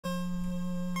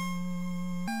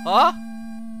Huh?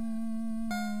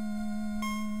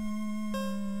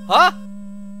 Huh?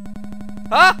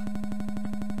 Huh?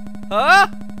 Huh?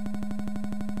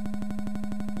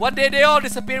 One day they all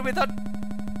disappear without...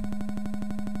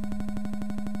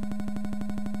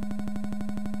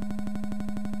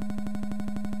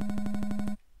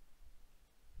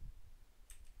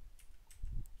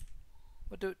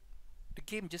 But the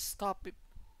game just stopped.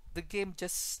 The game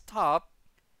just stopped.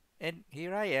 And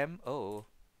here I am. Oh.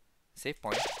 Save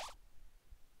point.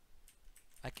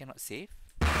 I cannot save.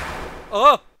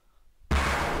 Oh!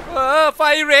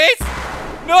 Fire race!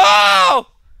 No!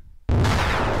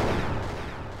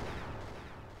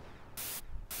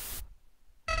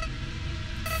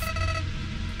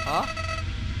 Huh?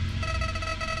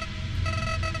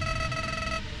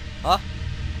 Huh?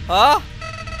 Huh?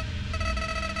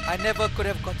 I never could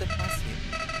have gotten past him.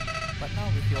 But now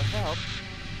with your help,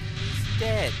 he's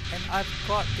dead and I've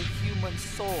got the human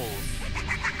souls.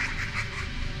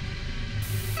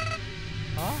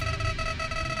 Huh?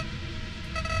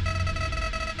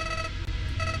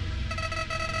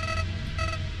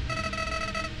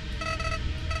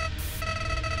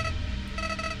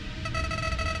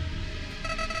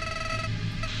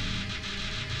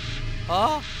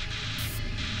 Huh?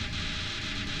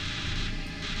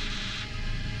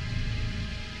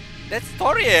 That's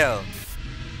Toriel!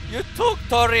 You took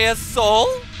Toriel's soul?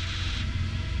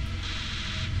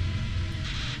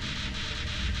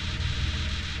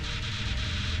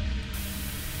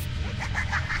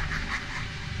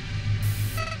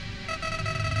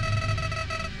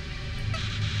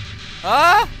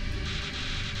 Huh?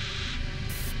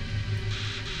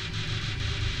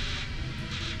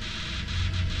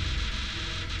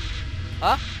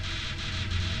 Huh?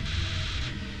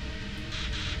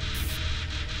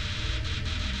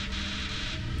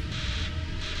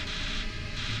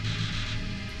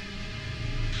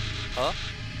 Huh?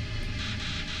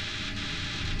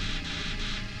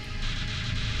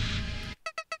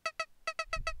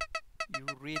 You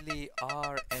really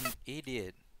are an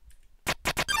idiot.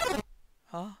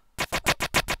 Huh?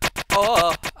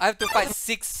 Oh, I have to fight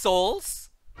 6 souls?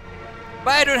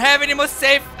 But I don't have any more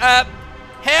save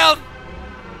health!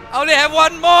 I only have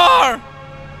 1 more!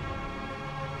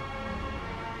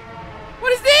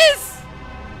 What is this?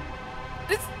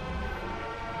 This...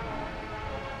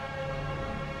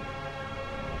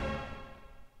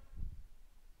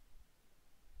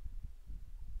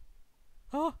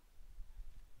 Oh.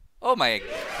 Oh my...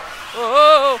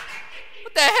 Oh!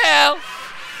 What the hell?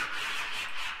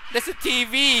 That's a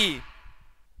TV!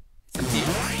 It's a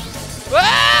TV.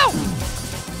 Wow!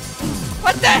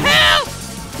 What the hell?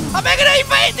 How am I gonna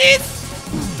invade this?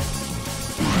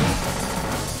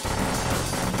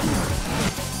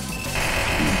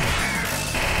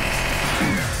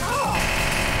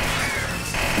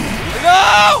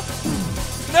 No!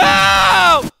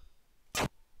 No!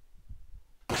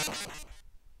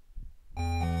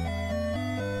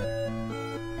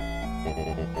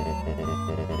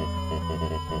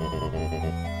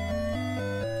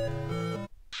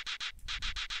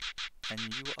 And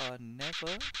you are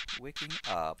never waking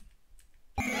up.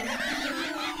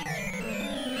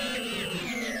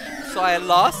 So I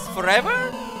lost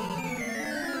forever?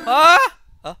 Huh?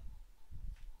 Huh?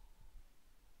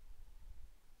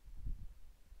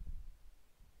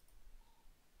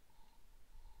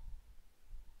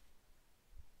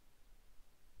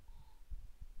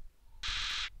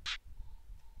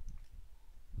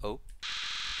 Oh.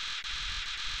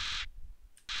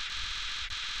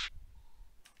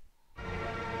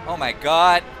 Oh my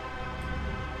god.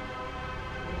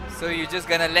 So you're just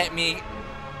gonna let me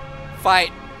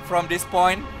fight from this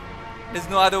point? There's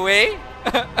no other way?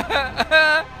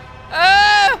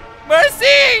 Ah!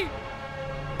 Mercy!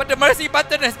 But the mercy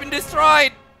button has been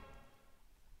destroyed.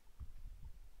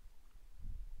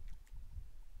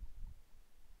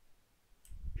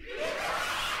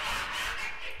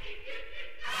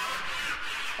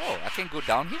 Oh, I can go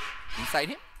down here? Inside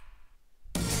him?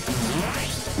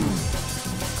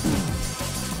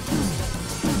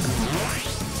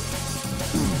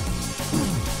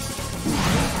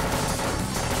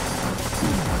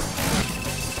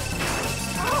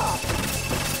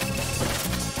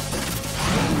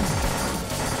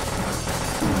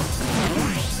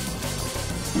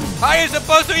 How are you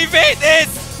supposed to evade this?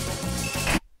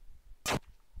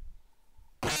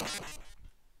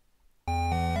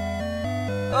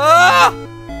 Ah!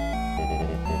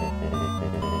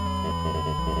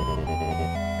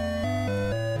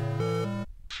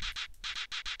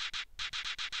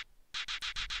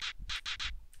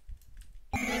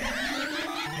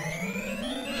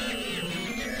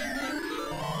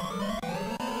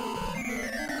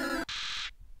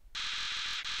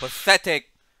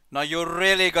 Pathetic. Now you're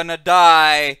really gonna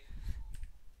die.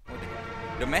 Oh,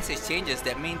 the message changes.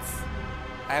 That means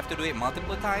I have to do it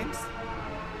multiple times.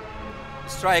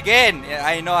 Let's try again. Yeah,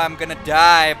 I know I'm gonna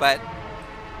die, but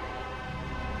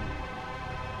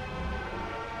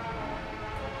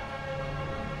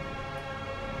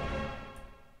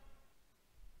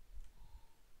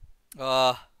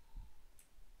uh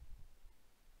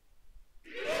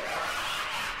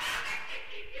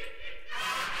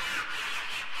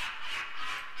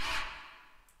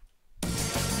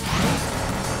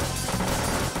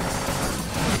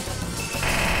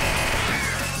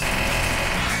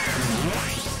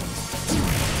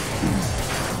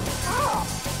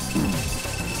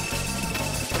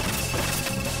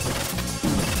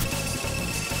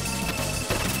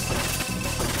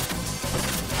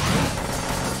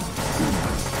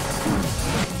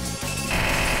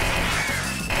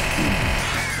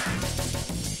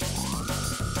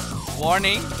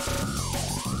warning.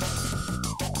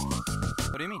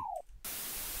 What do you mean?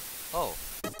 Oh.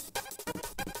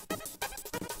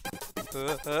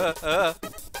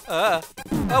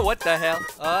 Oh, what the hell?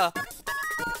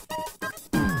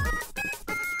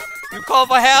 You call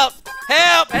for help!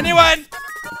 Help! Anyone!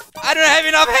 I don't have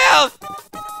enough health!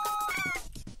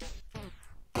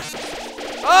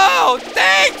 Oh,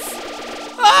 thanks!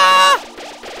 Ah!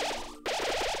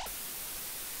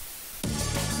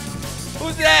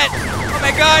 Who's that? Oh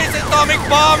my god, it's an atomic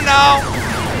bomb now!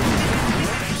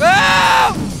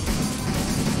 Ah!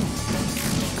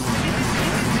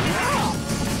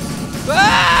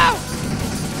 Ah!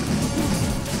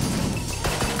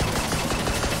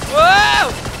 Whoa!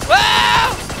 Whoa!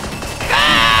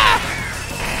 Ah!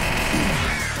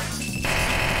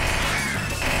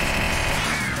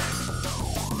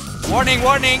 Warning,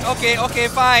 warning. Okay, okay,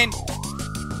 fine.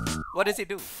 What does it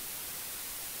do?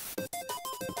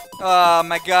 Oh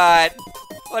my god.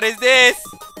 What is this?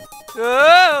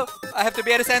 Oh, I have to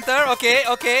be at the center. Okay,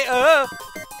 okay. Oh.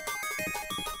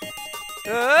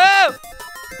 Oh.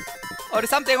 Oh, there's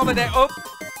something over there. Oh.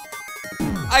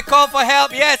 I call for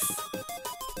help. Yes.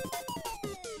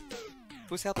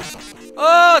 Who's helping?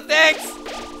 Oh, thanks.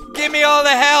 Give me all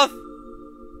the health.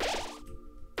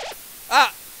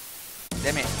 Ah.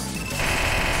 Damn it.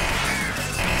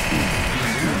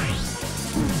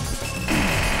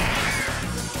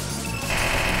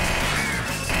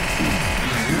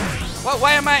 What?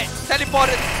 Why am I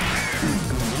teleported?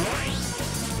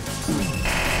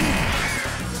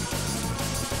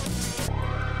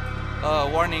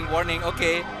 Warning, warning.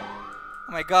 Okay.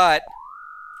 Oh my god.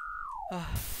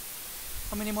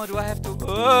 How many more do I have to?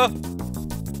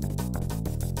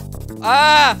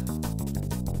 Ah!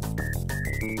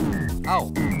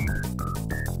 Ow.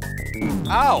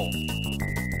 Ow.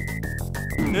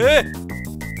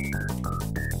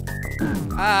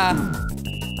 Ah.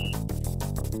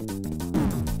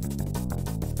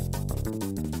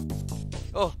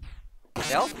 Oh.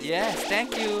 Health? Yes,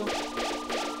 thank you.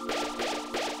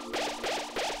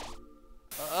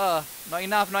 Not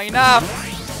enough, not enough.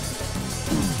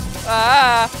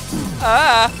 Ah.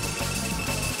 Ah.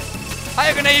 How are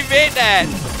you gonna evade that?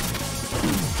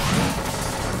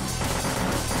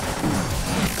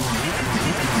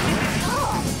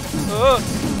 Oh.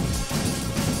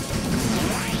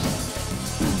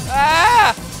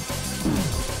 Ah!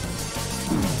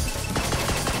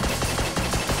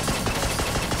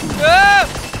 Oh!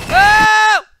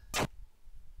 Oh!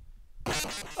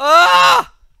 Oh!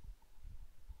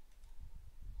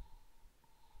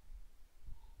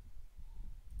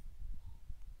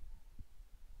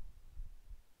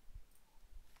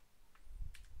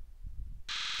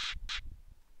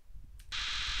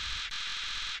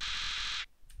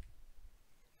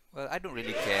 Well, I don't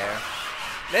really care.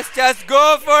 Let's just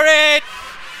go for it!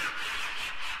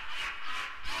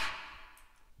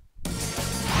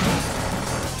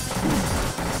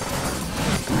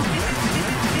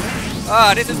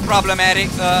 Ah, this is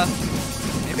problematic.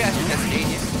 Maybe I should just stay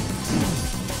here.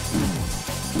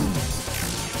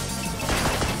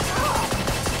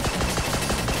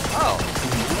 Oh,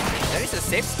 there is a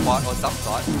safe spot or some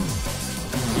sort.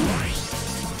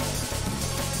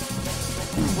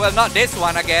 Well, not this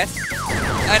one, I guess.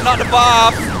 And not the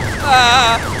bomb.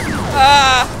 Ah!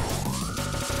 Ah!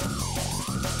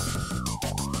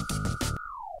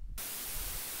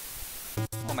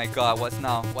 Oh my god, what's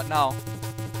now? What now?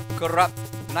 Corrupt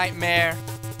nightmare.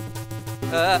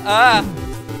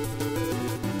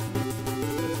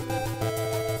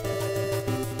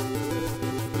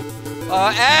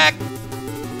 Act!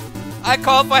 I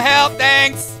call for help,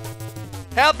 thanks!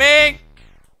 Help me!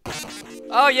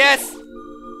 Oh, yes!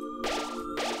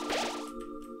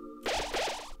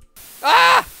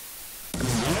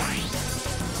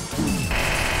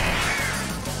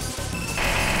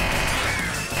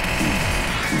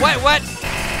 What?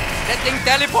 That thing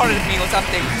teleported me or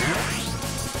something.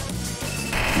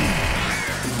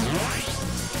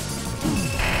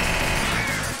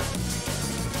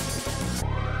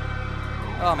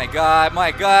 Oh my god,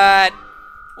 my god.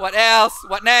 What else?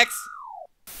 What next?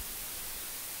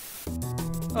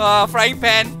 Frying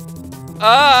pan.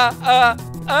 Whoa!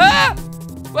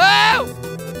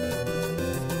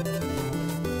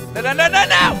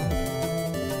 No!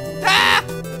 Ah!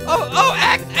 Oh,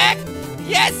 act!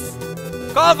 Yes!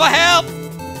 Call for help!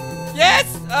 Yes!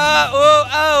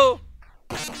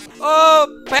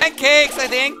 Oh, pancakes, I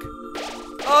think.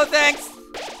 Oh, thanks.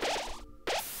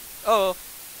 Oh.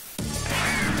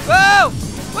 Whoa!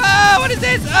 What is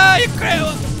this? You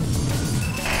crazy!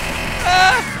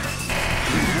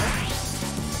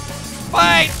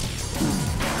 Fight!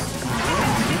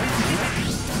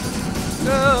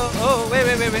 Oh, wait.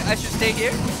 I should stay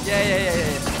here?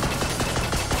 Yeah.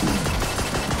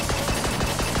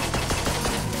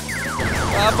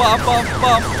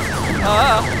 Bomb.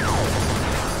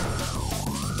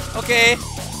 Okay.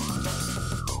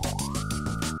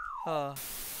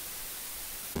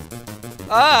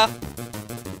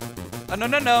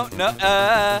 No.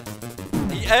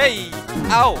 Hey.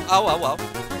 Ow.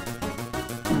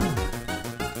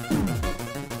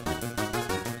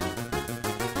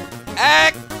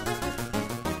 Act!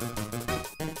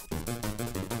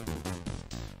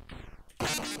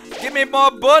 Give me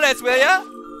more bullets, will ya?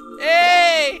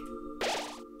 Hey!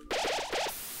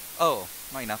 Oh,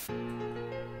 not enough.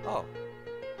 Oh.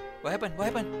 What happened?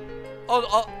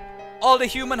 All the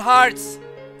human hearts!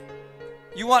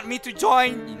 You want me to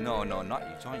join? No, not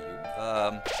you, join you.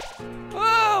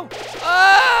 Oh,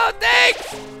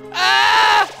 thanks!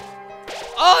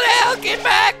 All hell, get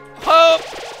back! Hope!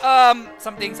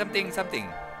 Something.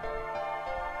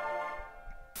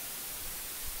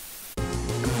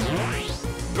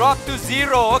 Drop to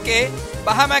 0, okay.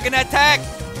 But how am I gonna attack?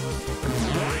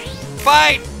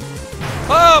 Fight!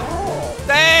 Hope!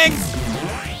 Thanks!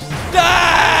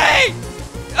 Die!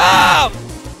 Oh!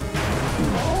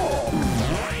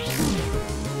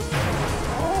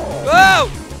 Whoa!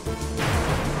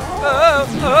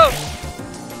 Oh!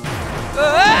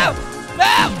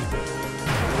 No!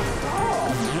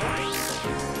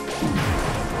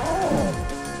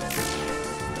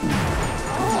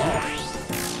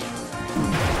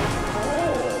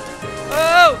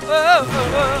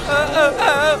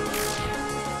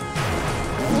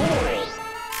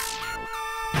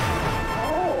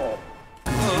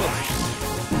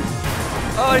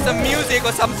 Oh, it's a music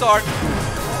or some sort.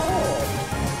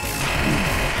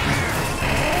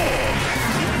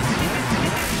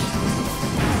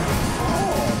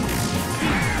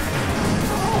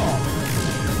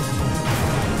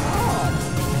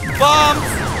 Bombs!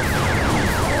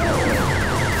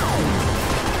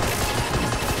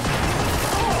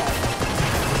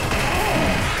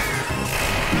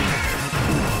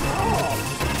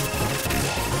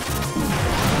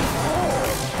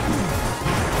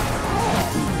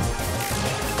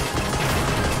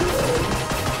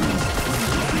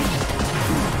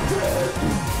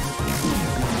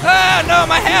 Ah, no,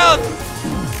 my health!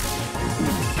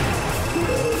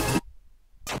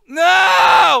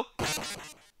 No!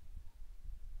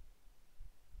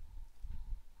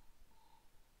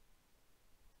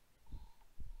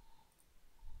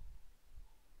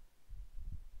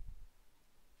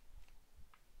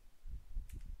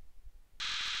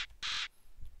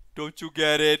 Don't you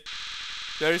get it?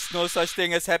 There is no such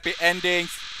thing as happy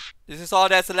endings. This is all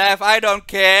that's left. I don't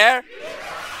care.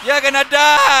 You're gonna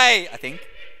die, I think.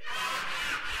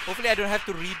 Hopefully I don't have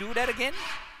to redo that again.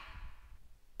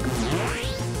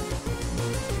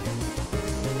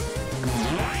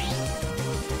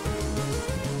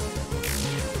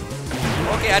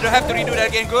 Okay, I don't have to redo that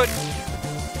again. Good.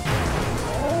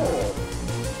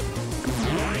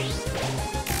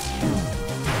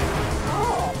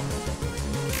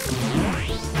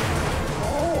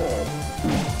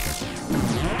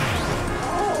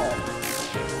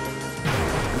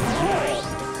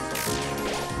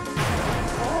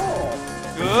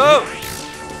 Go!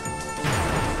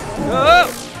 Go!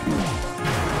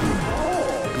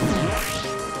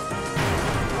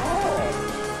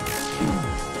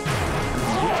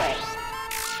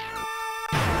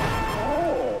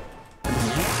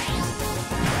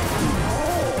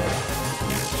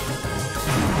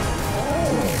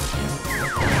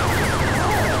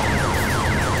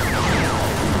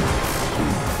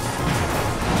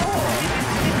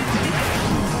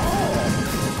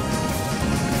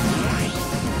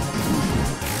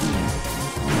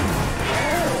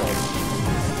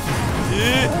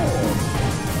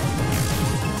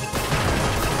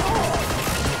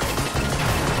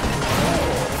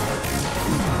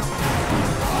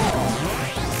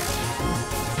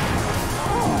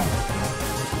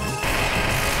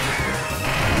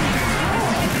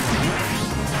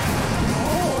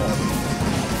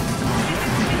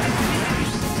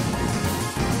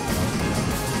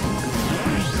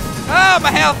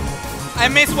 my health! I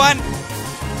missed one!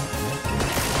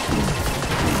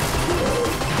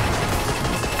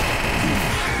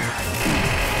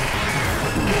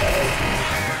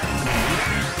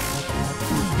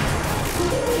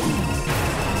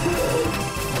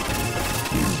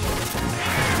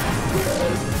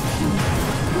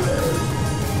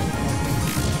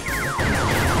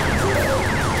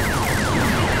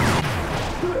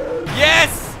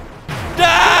 Yes!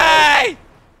 Die!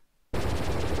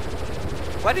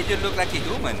 Why did you look like a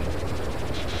human?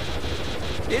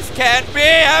 This can't be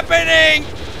happening!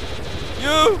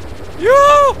 You!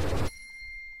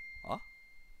 Huh?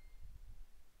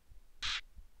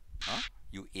 Huh?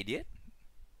 You idiot?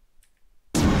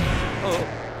 Oh.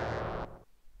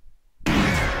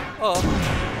 Oh.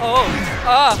 Oh.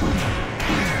 Ah.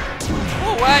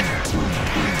 Oh, what?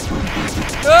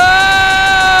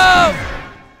 No!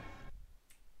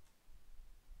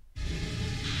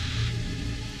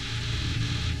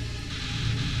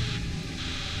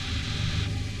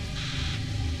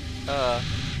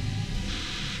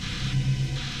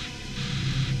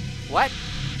 What?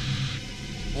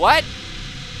 What?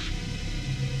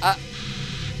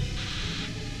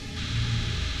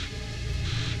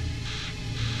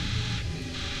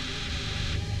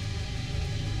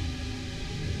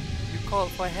 You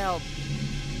called for help.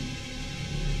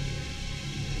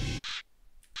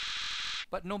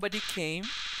 But nobody came.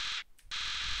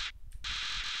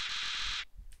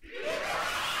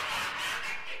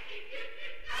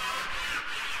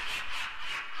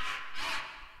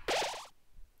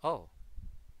 Oh.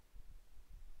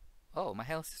 Oh, my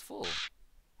health is full.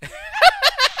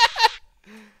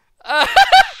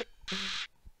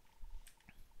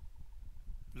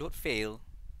 Load fail.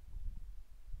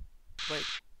 Wait.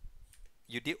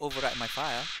 You did override my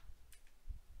file.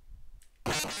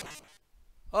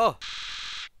 Oh.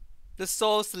 The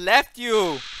souls left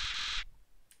you.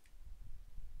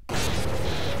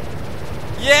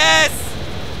 Yes!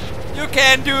 You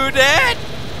can do that!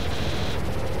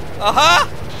 Uh-huh!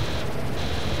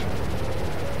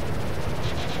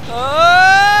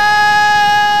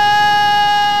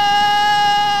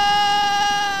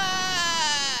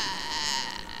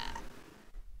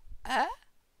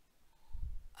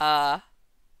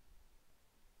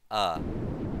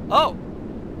 Oh!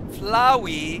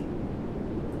 Flowey!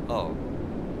 Oh.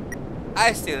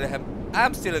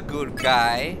 I'm still a good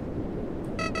guy.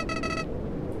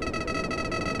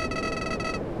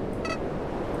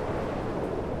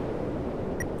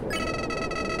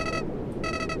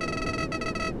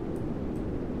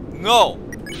 No!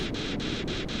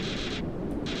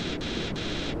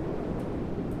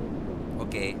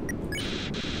 Okay.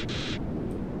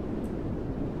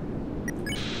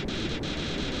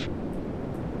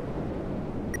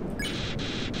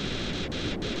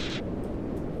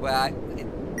 Well,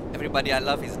 everybody I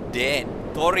love is dead.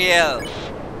 Toriel!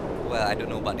 Well, I don't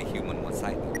know about the human one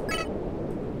side.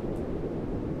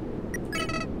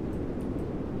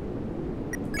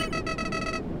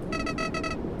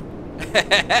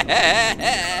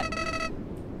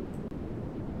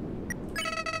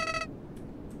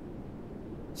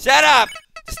 Shut up!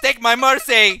 Just take my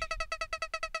mercy!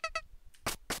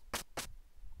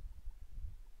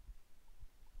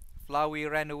 Flowey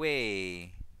ran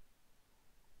away.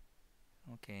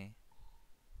 Okay.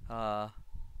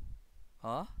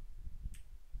 Huh?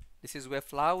 This is where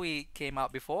Flowey came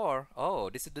out before. Oh,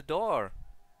 this is the door.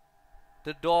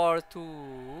 The door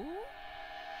to...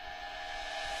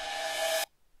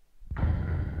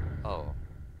 Oh.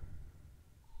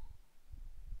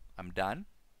 I'm done?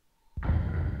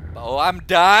 Oh, I'm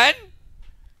done?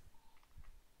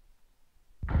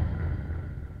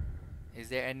 Is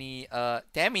there any,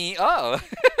 Tammy? Oh!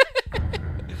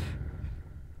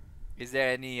 Is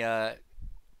there any,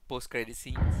 post-credit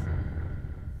scenes?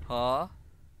 Huh?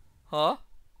 Huh?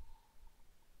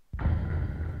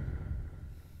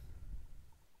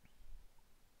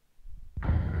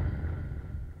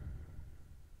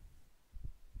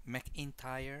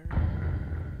 McIntyre?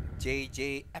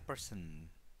 J.J. Epperson.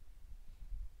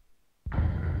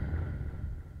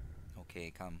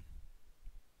 Okay, come.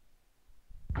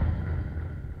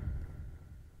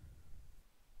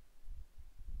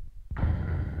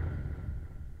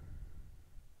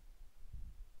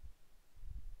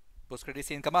 Post-credit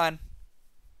scene, come on.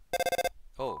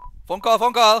 Oh, phone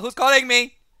call. Who's calling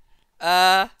me?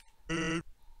 Hey,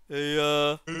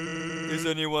 is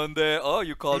anyone there? Oh,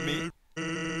 you called me.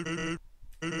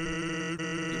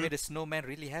 You made a snowman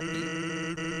really happy.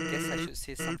 Guess I should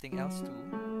say something else too.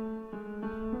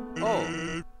 Oh,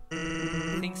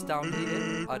 things down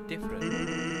here are different.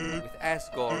 With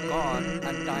Asgore gone,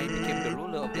 Undyne became the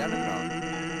ruler of the underground.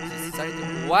 She decided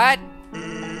to... What?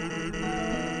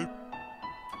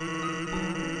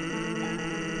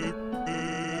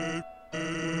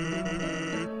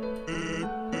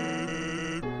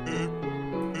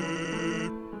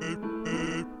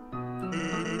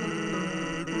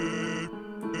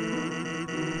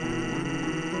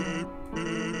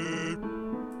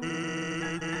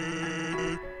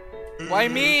 Why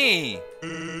me?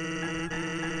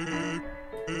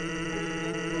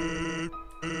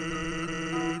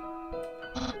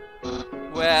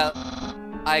 Well,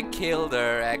 I killed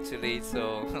her actually,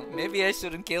 so maybe I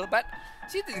shouldn't kill, but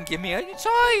she didn't give me any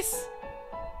choice.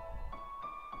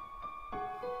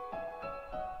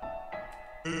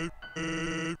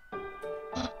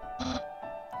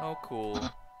 Oh, cool.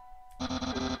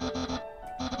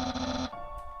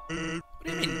 What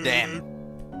do you mean, damn?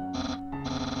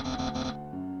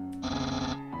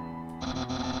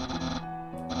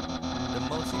 The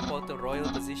most important royal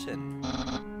position.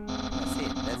 That's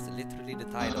it. That's literally the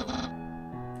title.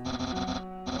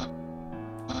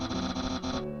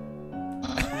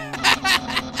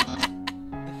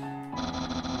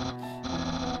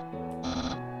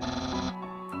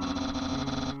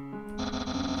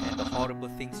 And the horrible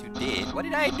things you did. What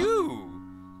did I do?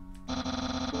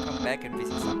 Come back and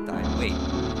visit sometime. Wait,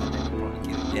 and then you'll probably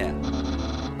kill it. Yeah,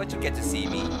 but you get to see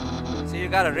me, so you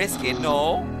gotta risk it.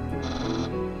 No.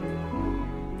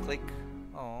 Click.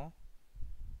 Oh,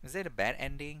 is that a bad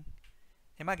ending?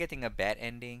 Am I getting a bad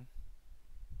ending?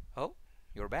 Oh,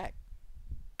 you're back.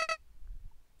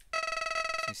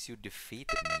 Since you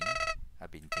defeated me,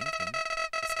 I've been thinking,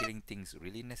 is killing things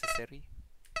really necessary?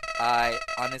 I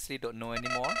honestly don't know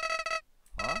anymore.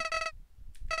 Huh?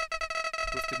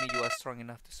 Prove to me you are strong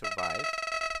enough to survive.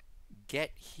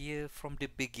 Get here from the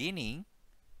beginning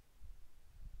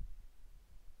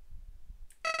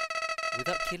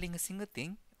without killing a single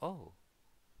thing. Oh,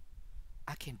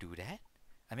 I can do that.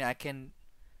 I mean, I can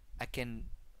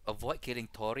avoid killing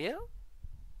Toriel,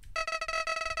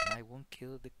 and I won't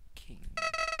kill the king.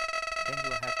 Then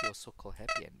you'll have your so-called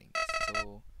happy endings.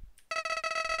 So,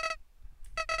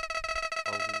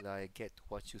 or will I get to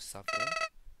watch you suffer?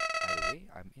 Either way,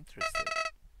 I'm interested.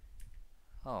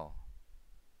 Oh.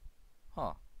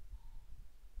 Huh.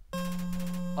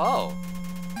 Oh.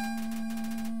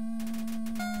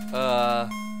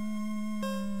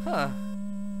 Huh.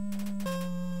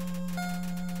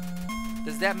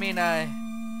 Does that mean I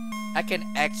can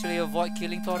actually avoid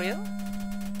killing Toriel?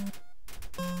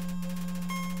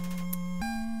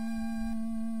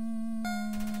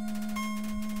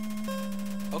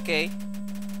 Okay.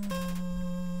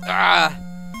 Ah.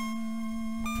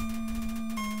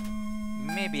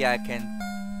 Maybe I can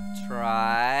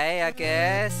try, I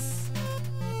guess.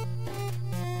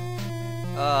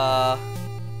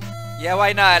 Yeah,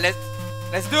 why not?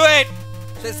 Let's do it.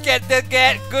 Let's get good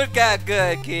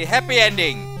happy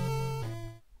ending.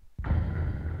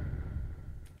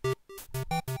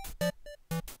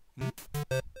 Hmm?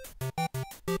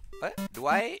 What? Do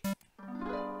I?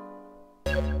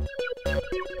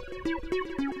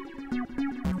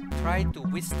 Try to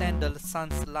withstand the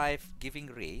sun's life-giving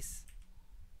rays.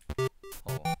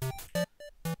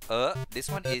 Oh. This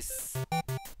one is...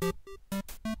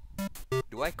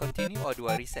 Do I continue or do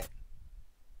I reset?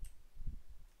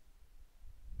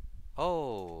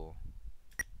 Oh.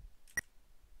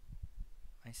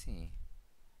 I see.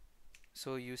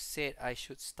 So you said I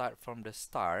should start from the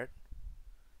start,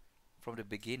 from the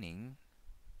beginning,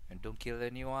 and don't kill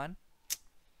anyone?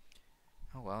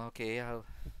 Oh well, okay,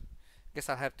 guess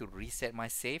I'll have to reset my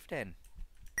save then.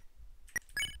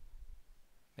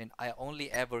 I mean, I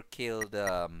only ever killed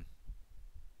two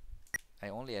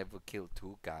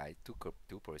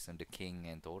person, the king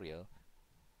and Toriel.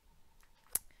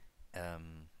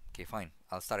 Okay, fine.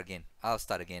 I'll start again.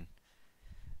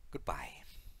 Goodbye.